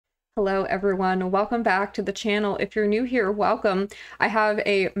Hello everyone, welcome back to the channel. If you're new here, welcome. I have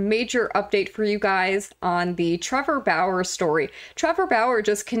a major update for you guys on the Trevor Bauer story. Trevor Bauer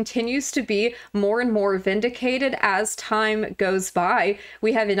just continues to be more and more vindicated as time goes by.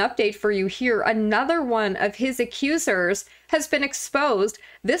 We have an update for you here. Another one of his accusers has been exposed.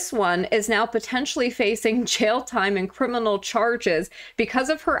 This one is now potentially facing jail time and criminal charges because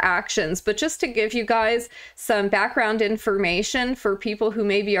of her actions. But just to give you guys some background information for people who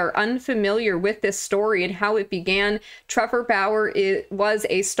maybe are unfamiliar with this story and how it began, Trevor Bauer was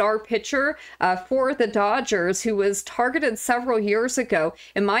a star pitcher for the Dodgers who was targeted several years ago.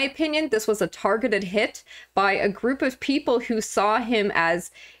 In my opinion, this was a targeted hit by a group of people who saw him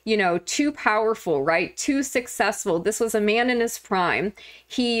as, you know, too powerful, right? Too successful. This was a man in his prime.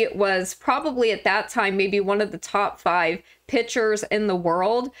 He was probably at that time maybe one of the top 5 pitchers in the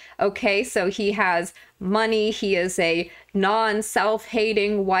world. Okay, so he has money. He is a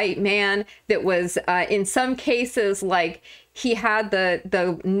non-self-hating white man that was in some cases, like, he had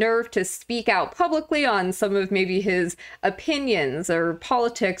the nerve to speak out publicly on some of maybe his opinions or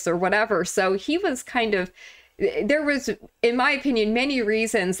politics or whatever. So he was kind of, there was, in my opinion, many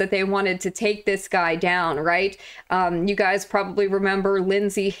reasons that they wanted to take this guy down, right? You guys probably remember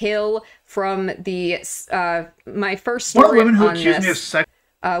Lindsay Hill from the my first story One of the women who on accused this, me of sex.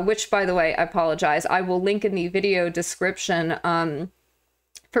 which, by the way, I apologize. I will link in the video description.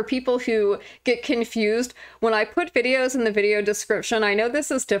 For people who get confused, when I put videos in the video description, I know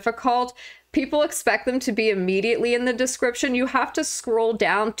this is difficult. People expect them to be immediately in the description. You have to scroll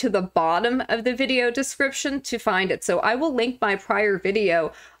down to the bottom of the video description to find it. So I will link my prior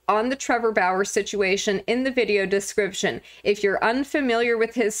video on the Trevor Bauer situation in the video description. If you're unfamiliar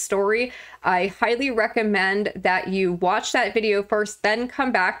with his story, I highly recommend that you watch that video first, then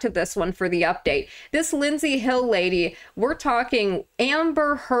come back to this one for the update. This Lindsay Hill lady, we're talking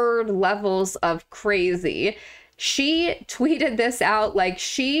Amber Heard levels of crazy. She tweeted this out like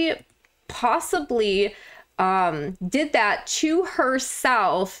she possibly did that to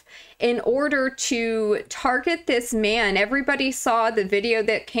herself in order to target this man. Everybody saw the video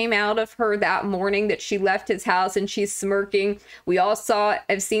that came out of her that morning that she left his house and she's smirking. We all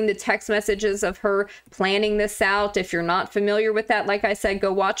I've seen the text messages of her planning this out. If you're not familiar with that, like I said,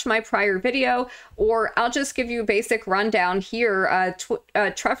 go watch my prior video, or I'll just give you a basic rundown here.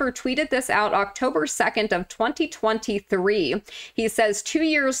 Trevor tweeted this out October 2nd of 2023. He says, 2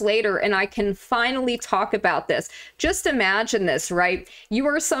 years later, and I can finally talk about this. Just imagine this, right? You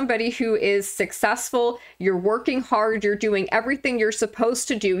are somebody who is successful, you're working hard, you're doing everything you're supposed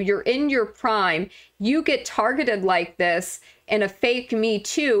to do, you're in your prime, you get targeted like this in a fake Me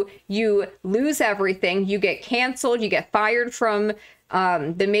Too, you lose everything, you get canceled, you get fired from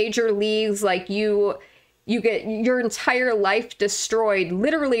the major leagues, like you get your entire life destroyed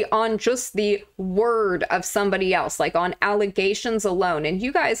literally on just the word of somebody else, like on allegations alone. And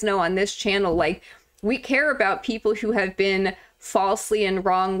you guys know on this channel, like, we care about people who have been falsely and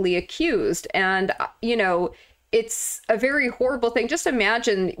wrongly accused. And, you know, it's a very horrible thing. Just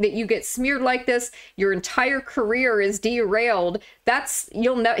imagine that you get smeared like this, your entire career is derailed.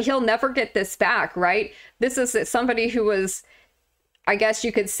 He'll never get this back, right? This is somebody who was, I guess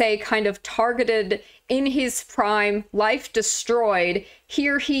you could say, kind of targeted in his prime, life destroyed.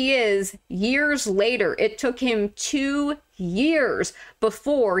 Here he is years later. It took him 2 years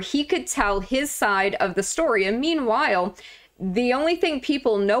before he could tell his side of the story. And meanwhile, the only thing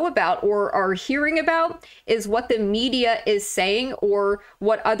people know about or are hearing about is what the media is saying or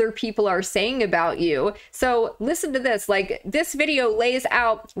what other people are saying about you. So listen to this. Like, this video lays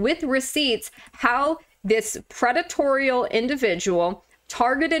out with receipts how this predatorial individual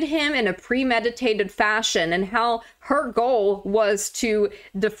targeted him in a premeditated fashion and how her goal was to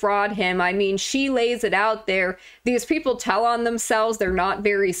defraud him. I mean, she lays it out there. These people tell on themselves. They're not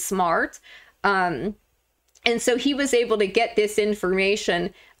very smart. And so he was able to get this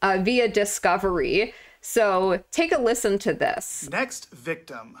information via discovery. So take a listen to this. Next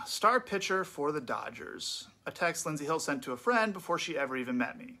victim, star pitcher for the Dodgers. A text Lindsay Hill sent to a friend before she ever even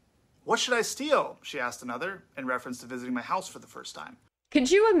met me. "What should I steal?" she asked another, in reference to visiting my house for the first time.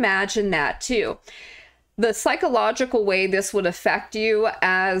 Could you imagine that too? The psychological way this would affect you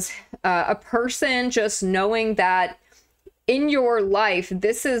as a person, just knowing that in your life,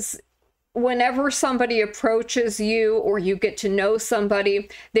 this is whenever somebody approaches you or you get to know somebody,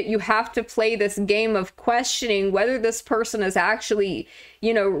 that you have to play this game of questioning whether this person is actually,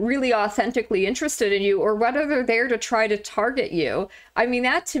 you know, really authentically interested in you or whether they're there to try to target you. I mean,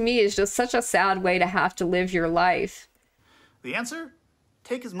 that to me is just such a sad way to have to live your life. The answer?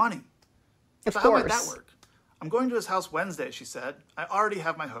 Take his money. Of So course. how might that work? I'm going to his house Wednesday, she said. I already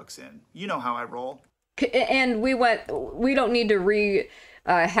have my hooks in. You know how I roll. And we don't need to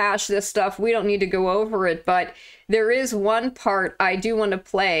rehash this stuff. We don't need to go over it, but there is one part I do want to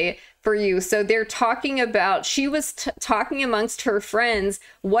play for you. So they're talking about, she was talking amongst her friends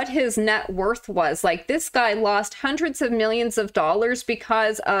what his net worth was. Like, this guy lost hundreds of millions of dollars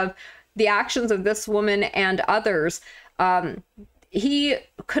because of the actions of this woman and others. He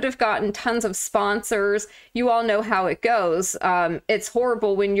could have gotten tons of sponsors. You all know how it goes. It's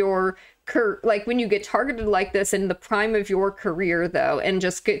horrible when you're when you get targeted like this in the prime of your career, though, and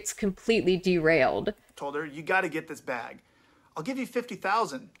just gets completely derailed. Told her, you got to get this bag. I'll give you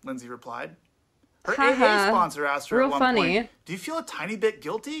 $50,000, Lindsay replied. Her AA sponsor asked her at one point, do you feel a tiny bit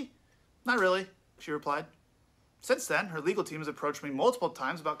guilty? Not really, she replied. Since then, her legal team has approached me multiple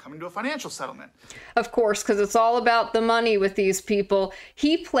times about coming to a financial settlement. Of course, because it's all about the money with these people.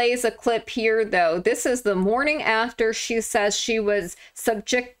 He plays a clip here, though. This is the morning after she says she was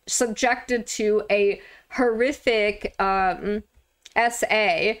subjected to a horrific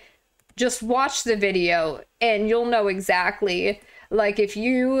SA. Just watch the video and you'll know exactly. Like, if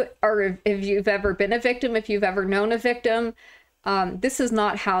you've ever been a victim, if you've ever known a victim, this is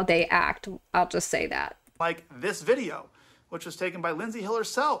not how they act. I'll just say that. Like this video, which was taken by Lindsay Hill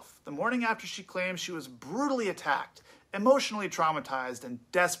herself the morning after she claimed she was brutally attacked, emotionally traumatized, and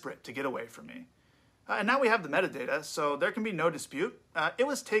desperate to get away from me. And now we have the metadata, so there can be no dispute. It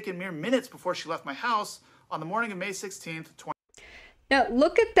was taken mere minutes before she left my house on the morning of May 16th, 20. Now,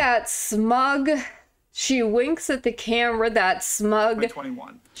 look at that smug. She winks at the camera, that smug.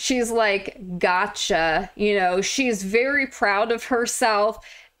 2021. She's like, gotcha. You know, she's very proud of herself.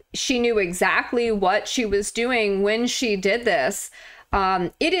 She knew exactly what she was doing when she did this.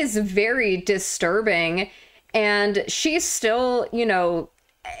 It is very disturbing. And she's still, you know,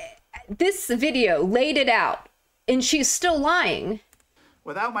 this video laid it out. And she's still lying.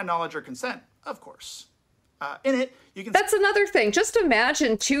 Without my knowledge or consent, of course. In it, you can... That's another thing. Just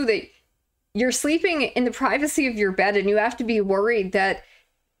imagine, too, that you're sleeping in the privacy of your bed and you have to be worried that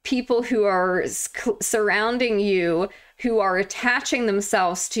people who are surrounding you, who are attaching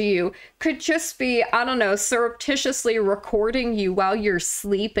themselves to you, could just be, I don't know, surreptitiously recording you while you're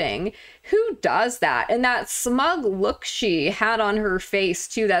sleeping. Who does that? And that smug look she had on her face,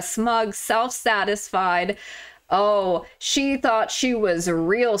 too, that smug, self-satisfied, oh, she thought she was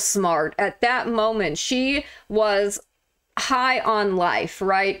real smart. At that moment, she was high on life,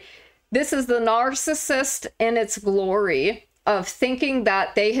 right? This is the narcissist in its glory, of thinking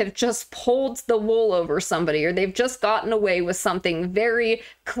that they have just pulled the wool over somebody, or they've just gotten away with something very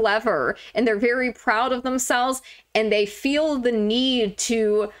clever, and they're very proud of themselves, and they feel the need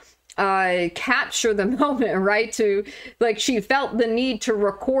to capture the moment, right? To, like, she felt the need to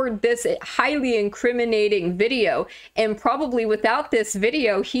record this highly incriminating video, and probably without this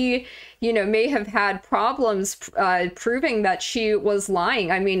video, he, you know, may have had problems proving that she was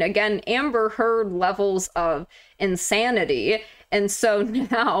lying. I mean, again, Amber Heard levels of insanity. And so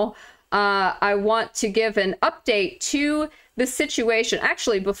now I want to give an update to the situation.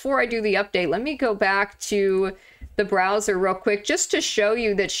 Actually, before I do the update, let me go back to the browser real quick just to show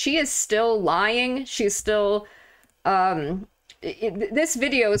you that she is still lying. She's still this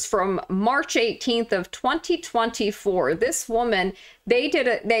video is from March 18th of 2024. This woman,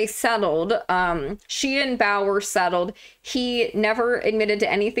 they settled. She and Bauer settled. He never admitted to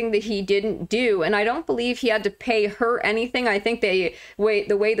anything that he didn't do, and I don't believe he had to pay her anything. I think the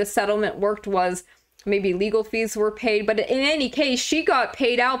way the settlement worked was maybe legal fees were paid, but in any case, she got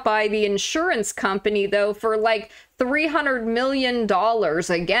paid out by the insurance company, though, for like $300 million,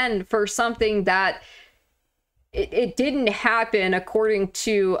 again, for something that it didn't happen according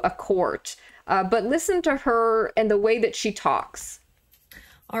to a court. But listen to her and the way that she talks.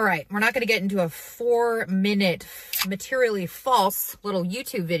 All right, we're not going to get into a 4-minute materially false little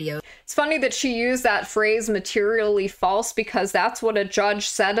YouTube video. It's funny that she used that phrase, materially false, because that's what a judge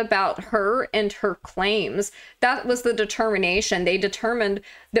said about her and her claims. That was the determination. They determined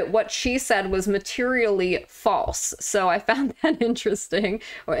that what she said was materially false. So I found that interesting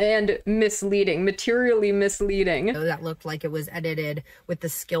and misleading, materially misleading. That looked like it was edited with the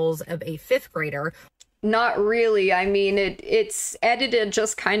skills of a 5th grader. Not really. I mean, it's edited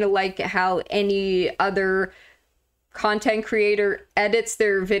just kind of like how any other content creator edits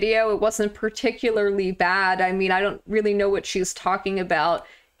their video. It wasn't particularly bad. I mean, I don't really know what she's talking about.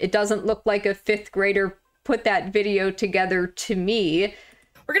 It doesn't look like a 5th grader put that video together to me.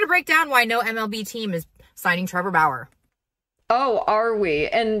 We're going to break down why no MLB team is signing Trevor Bauer. Oh, are we?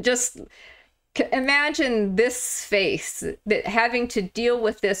 And just imagine this face, that having to deal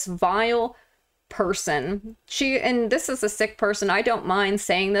with this vile person. And this is a sick person. I don't mind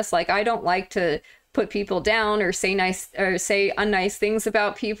saying this. Like, I don't like to put people down or say unnice things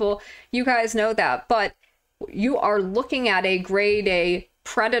about people. You guys know that. But you are looking at a grade A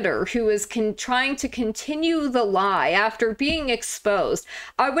predator who is trying to continue the lie after being exposed.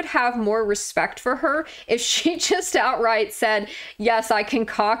 I would have more respect for her if she just outright said, yes, I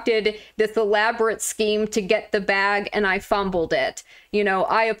concocted this elaborate scheme to get the bag and I fumbled it. You know,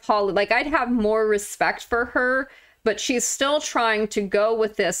 I apologize. Like, I'd have more respect for her, but she's still trying to go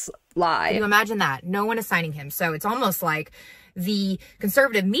with this lie. Can you imagine that? No one is signing him. So it's almost like the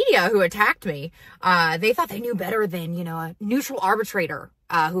conservative media who attacked me, they thought they knew better than, you know, a neutral arbitrator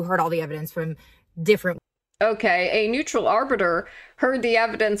who heard all the evidence from different. Okay, a neutral arbiter heard the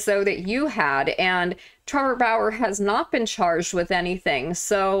evidence, though, that you had, and Trevor Bauer has not been charged with anything.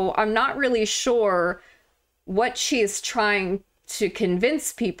 So I'm not really sure what she's trying to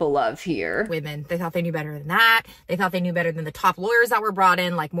convince people of here. Women. They thought they knew better than that. They thought they knew better than the top lawyers that were brought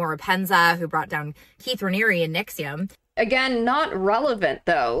in, like Maura Penza, who brought down Keith Raniere and Nixium. Again, not relevant,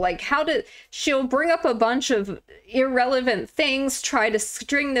 though. Like, she'll bring up a bunch of irrelevant things, try to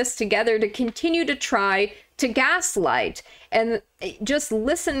string this together to continue to try to gaslight. And just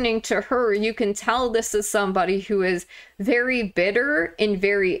listening to her, you can tell this is somebody who is very bitter and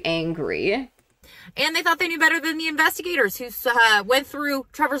very angry. And they thought they knew better than the investigators who went through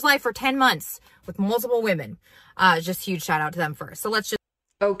Trevor's life for 10 months with multiple women. Just huge shout out to them first. So let's just...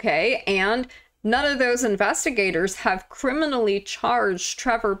 Okay, and none of those investigators have criminally charged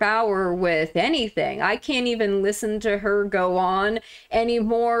Trevor Bauer with anything. I can't even listen to her go on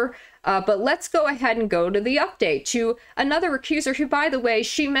anymore. But let's go ahead and go to the update to another accuser who, by the way,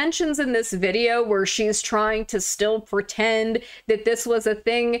 she mentions in this video where she's trying to still pretend that this was a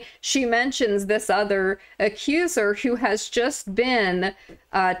thing. She mentions this other accuser who has just been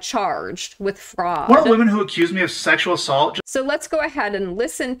charged with fraud. One of the women who accused me of sexual assault. So let's go ahead and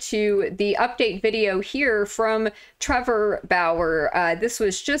listen to the update video here from Trevor Bauer. This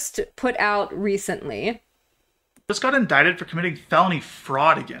was just put out recently. Just got indicted for committing felony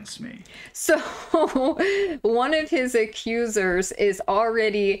fraud against me. So one of his accusers is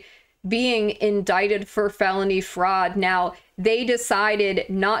already being indicted for felony fraud. Now, they decided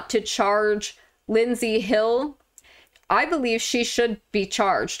not to charge Lindsay Hill. I believe she should be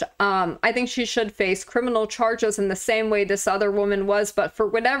charged. I think she should face criminal charges in the same way this other woman was, but for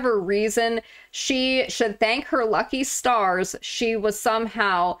whatever reason, she should thank her lucky stars. She was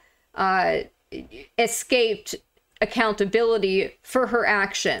somehow escaped accountability for her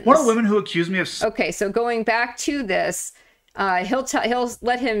actions. One of the women who accused me of... Okay, so going back to this,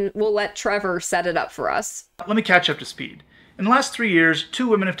 we'll let Trevor set it up for us. Let me catch up to speed. In the last 3 years, 2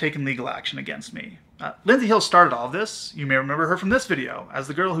 women have taken legal action against me. Lindsay Hill started all of this. You may remember her from this video as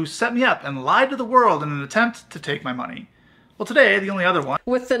the girl who set me up and lied to the world in an attempt to take my money. Well, today, the only other one...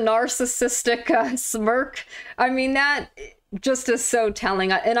 With the narcissistic smirk. I mean, that just is so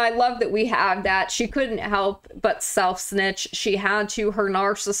telling. And I love that we have that. She couldn't help but self-snitch. She had to. Her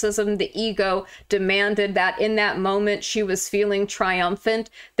narcissism, the ego, demanded that in that moment she was feeling triumphant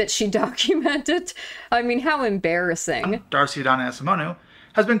that she documented. I mean, how embarrassing. Darcy Adana Esimonu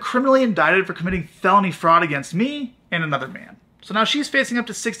has been criminally indicted for committing felony fraud against me and another man. So now she's facing up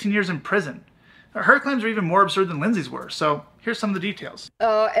to 16 years in prison. Her claims are even more absurd than Lindsay's were. So here's some of the details.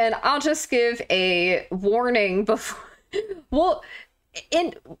 And I'll just give a warning before... Well,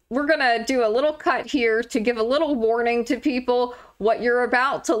 we're gonna do a little cut here to give a little warning to people. What you're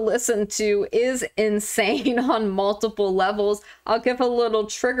about to listen to is insane on multiple levels. I'll give a little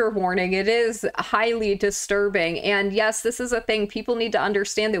trigger warning. It is highly disturbing. And yes, this is a thing. People need to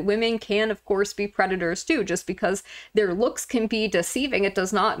understand that women can, of course, be predators too. Just because their looks can be deceiving, it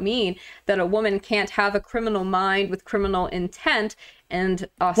does not mean that a woman can't have a criminal mind with criminal intent. And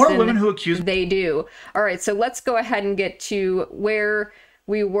Austin, women who accuse... they do. All right, so let's go ahead and get to where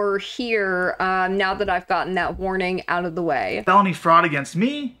we were here now that I've gotten that warning out of the way. Felony fraud against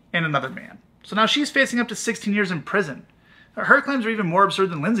me and another man. So now she's facing up to 16 years in prison. Her claims are even more absurd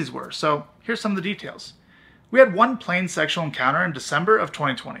than Lindsay's were. So here's some of the details. We had one plain sexual encounter in December of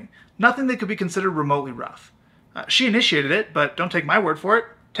 2020. Nothing that could be considered remotely rough. She initiated it, but don't take my word for it.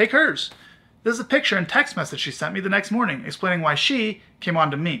 Take hers. This is a picture and text message she sent me the next morning explaining why she came on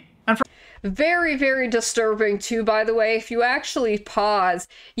to me. And very, very disturbing too, by the way. If you actually pause,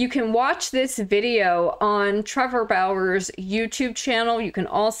 you can watch this video on Trevor Bauer's YouTube channel. You can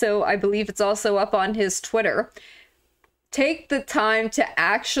also, I believe it's also up on his Twitter. Take the time to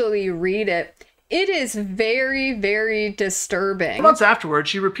actually read it. It is very, very disturbing. Months afterwards,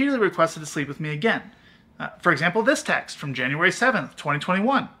 she repeatedly requested to sleep with me again. For example, this text from January 7th,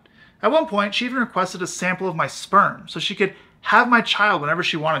 2021. At one point, she even requested a sample of my sperm so she could have my child whenever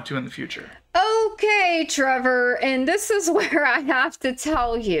she wanted to in the future. Okay, Trevor, and this is where I have to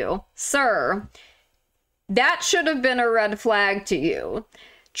tell you, sir, that should have been a red flag to you.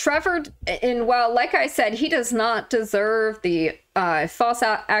 Trevor, and well, like I said, he does not deserve the false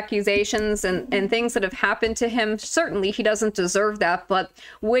accusations and things that have happened to him. Certainly, he doesn't deserve that. But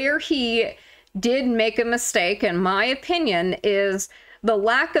where he did make a mistake, in my opinion, is the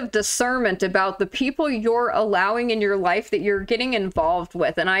lack of discernment about the people you're allowing in your life that you're getting involved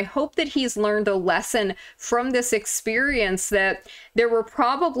with. And I hope that he's learned a lesson from this experience, that there were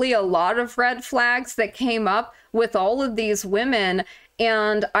probably a lot of red flags that came up with all of these women.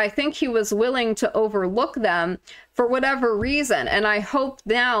 And I think he was willing to overlook them for whatever reason. And I hope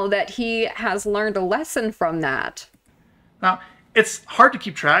now that he has learned a lesson from that. Now, it's hard to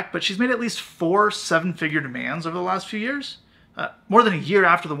keep track, but she's made at least 4 7-figure demands over the last few years. More than a year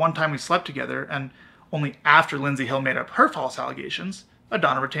after the one time we slept together, and only after Lindsay Hill made up her false allegations,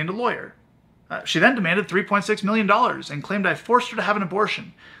 Adana retained a lawyer. She then demanded $3.6 million and claimed I forced her to have an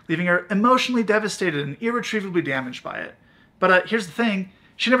abortion, leaving her emotionally devastated and irretrievably damaged by it. But here's the thing,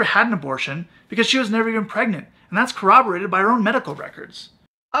 she never had an abortion because she was never even pregnant, and that's corroborated by her own medical records.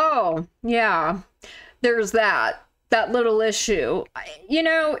 Oh, yeah, there's that little issue. You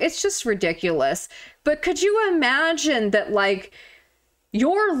know, it's just ridiculous. But could you imagine that, like,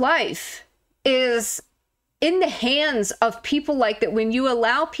 your life is in the hands of people like that? When you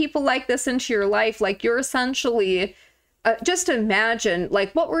allow people like this into your life, like, you're essentially, just imagine,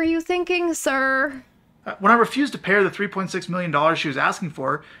 like, what were you thinking, sir? When I refused to pay her the $3.6 million she was asking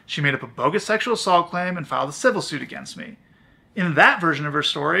for, she made up a bogus sexual assault claim and filed a civil suit against me. In that version of her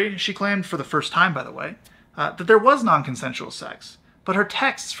story, she claimed, for the first time by the way, that there was non-consensual sex, but her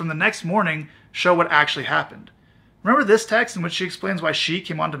texts from the next morning show what actually happened. Remember this text in which she explains why she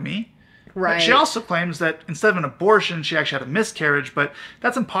came on to me? Right. She also claims that instead of an abortion, she actually had a miscarriage, but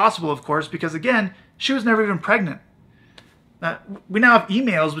that's impossible, of course, because again, she was never even pregnant. We now have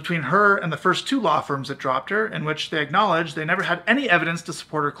emails between her and the first 2 law firms that dropped her, in which they acknowledge they never had any evidence to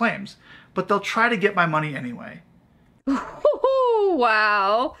support her claims, but they'll try to get my money anyway.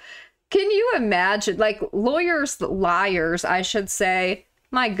 Wow. Can you imagine? Like, lawyers, liars, I should say.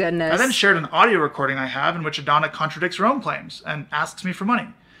 My goodness. I then shared an audio recording I have in which Adana contradicts her own claims and asks me for money.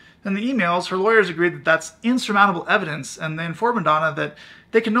 In the emails, her lawyers agreed that that's insurmountable evidence, and they inform Adana that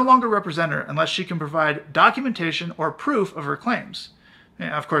they can no longer represent her unless she can provide documentation or proof of her claims.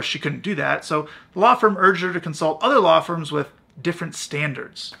 Yeah, of course, she couldn't do that, so the law firm urged her to consult other law firms with different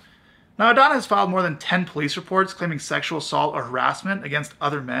standards. Now, Adana has filed more than 10 police reports claiming sexual assault or harassment against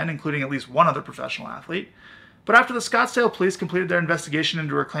other men, including at least one other professional athlete. But after the Scottsdale police completed their investigation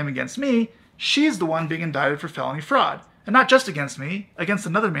into her claim against me, she's the one being indicted for felony fraud. And not just against me, against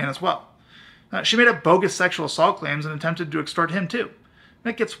another man as well. She made up bogus sexual assault claims and attempted to extort him too.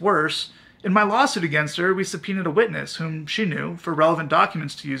 And it gets worse. In my lawsuit against her, we subpoenaed a witness whom she knew for relevant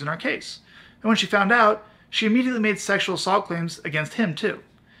documents to use in our case. And when she found out, she immediately made sexual assault claims against him too.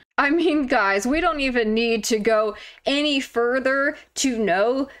 I mean, guys, we don't even need to go any further to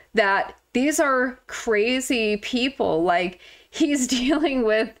know that these are crazy people. Like, he's dealing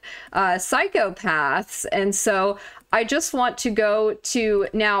with psychopaths. And so I just want to go to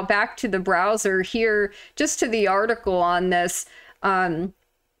now back to the browser here, just to the article on this.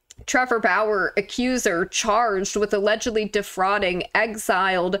 Trevor Bauer, accuser, charged with allegedly defrauding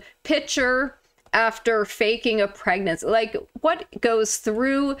exiled pitcher after faking a pregnancy. Like, what goes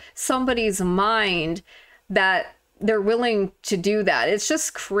through somebody's mind that they're willing to do that? It's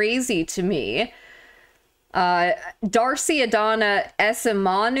just crazy to me. Darcy Adana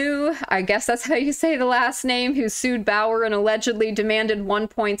Esimanu, I guess that's how you say the last name, who sued Bauer and allegedly demanded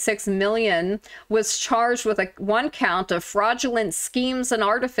 $1.6 million, was charged with one count of fraudulent schemes and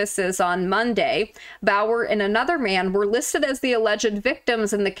artifices on Monday. Bauer and another man were listed as the alleged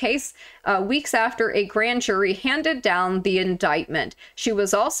victims in the case weeks after a grand jury handed down the indictment. She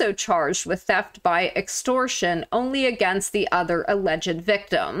was also charged with theft by extortion only against the other alleged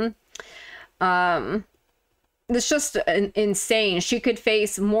victim. It's just insane. She could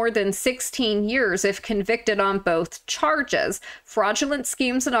face more than 16 years if convicted on both charges. Fraudulent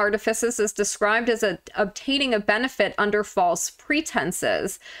schemes and artifices is described as obtaining a benefit under false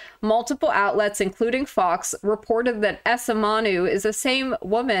pretenses. Multiple outlets, including Fox, reported that Esimanu is the same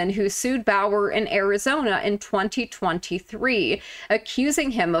woman who sued Bauer in Arizona in 2023,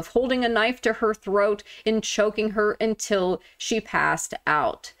 accusing him of holding a knife to her throat and choking her until she passed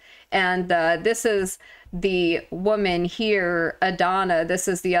out. And this is the woman here, Adana. This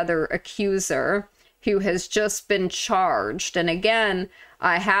is the other accuser who has just been charged. And again,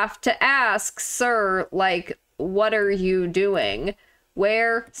 I have to ask, sir, like, what are you doing?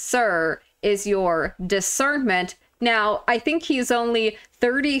 Where, sir, is your discernment? Now, I think he's only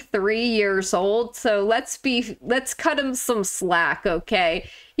 33 years old, so let's cut him some slack, okay?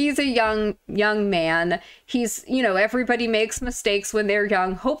 He's a young man. He's, you know, everybody makes mistakes when they're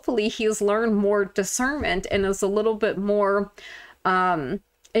young. Hopefully he's learned more discernment and is a little bit more,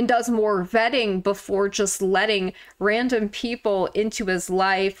 and does more vetting before just letting random people into his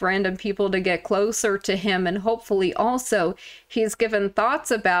life, random people to get closer to him. And hopefully also he's given thoughts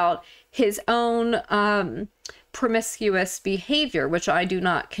about his own promiscuous behavior, which I do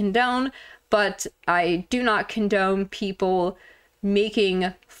not condone, but I do not condone people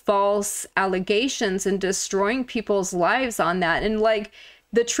making false allegations and destroying people's lives on that. And like,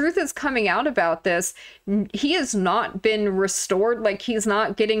 the truth is coming out about this. He has not been restored. Like, he's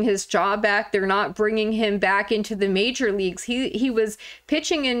not getting his job back. They're not bringing him back into the major leagues. He was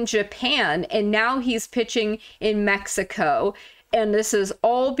pitching in Japan, and now he's pitching in Mexico. And this is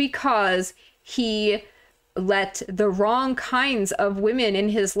all because he let the wrong kinds of women in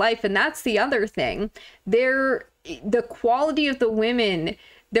his life. And that's the other thing. The quality of the women,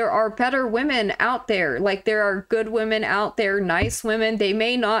 there are better women out there. Like, there are good women out there, nice women. They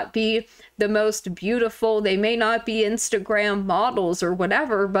may not be the most beautiful. They may not be Instagram models or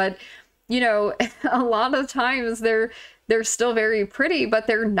whatever, but, you know, a lot of times they're still very pretty, but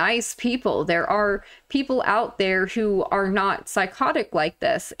they're nice people. There are people out there who are not psychotic like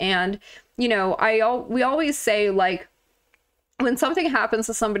this. And, you know, we always say, like, when something happens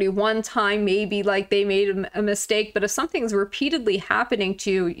to somebody one time, maybe like they made a mistake, but if something's repeatedly happening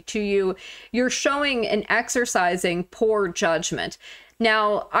to you, you're showing and exercising poor judgment.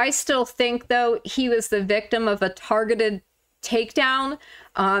 Now, I still think, though, he was the victim of a targeted takedown,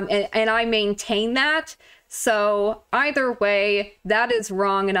 and I maintain that. So either way, that is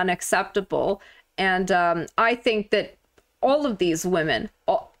wrong and unacceptable. And I think that all of these women,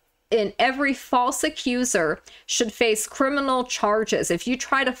 and every false accuser should face criminal charges. If you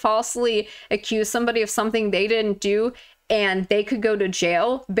try to falsely accuse somebody of something they didn't do and they could go to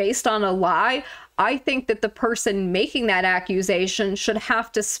jail based on a lie, I think that the person making that accusation should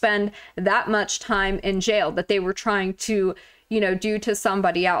have to spend that much time in jail that they were trying to, you know, do to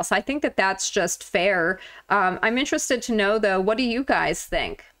somebody else. I think that that's just fair. I'm interested to know, though, what do you guys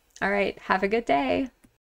think? All right, have a good day.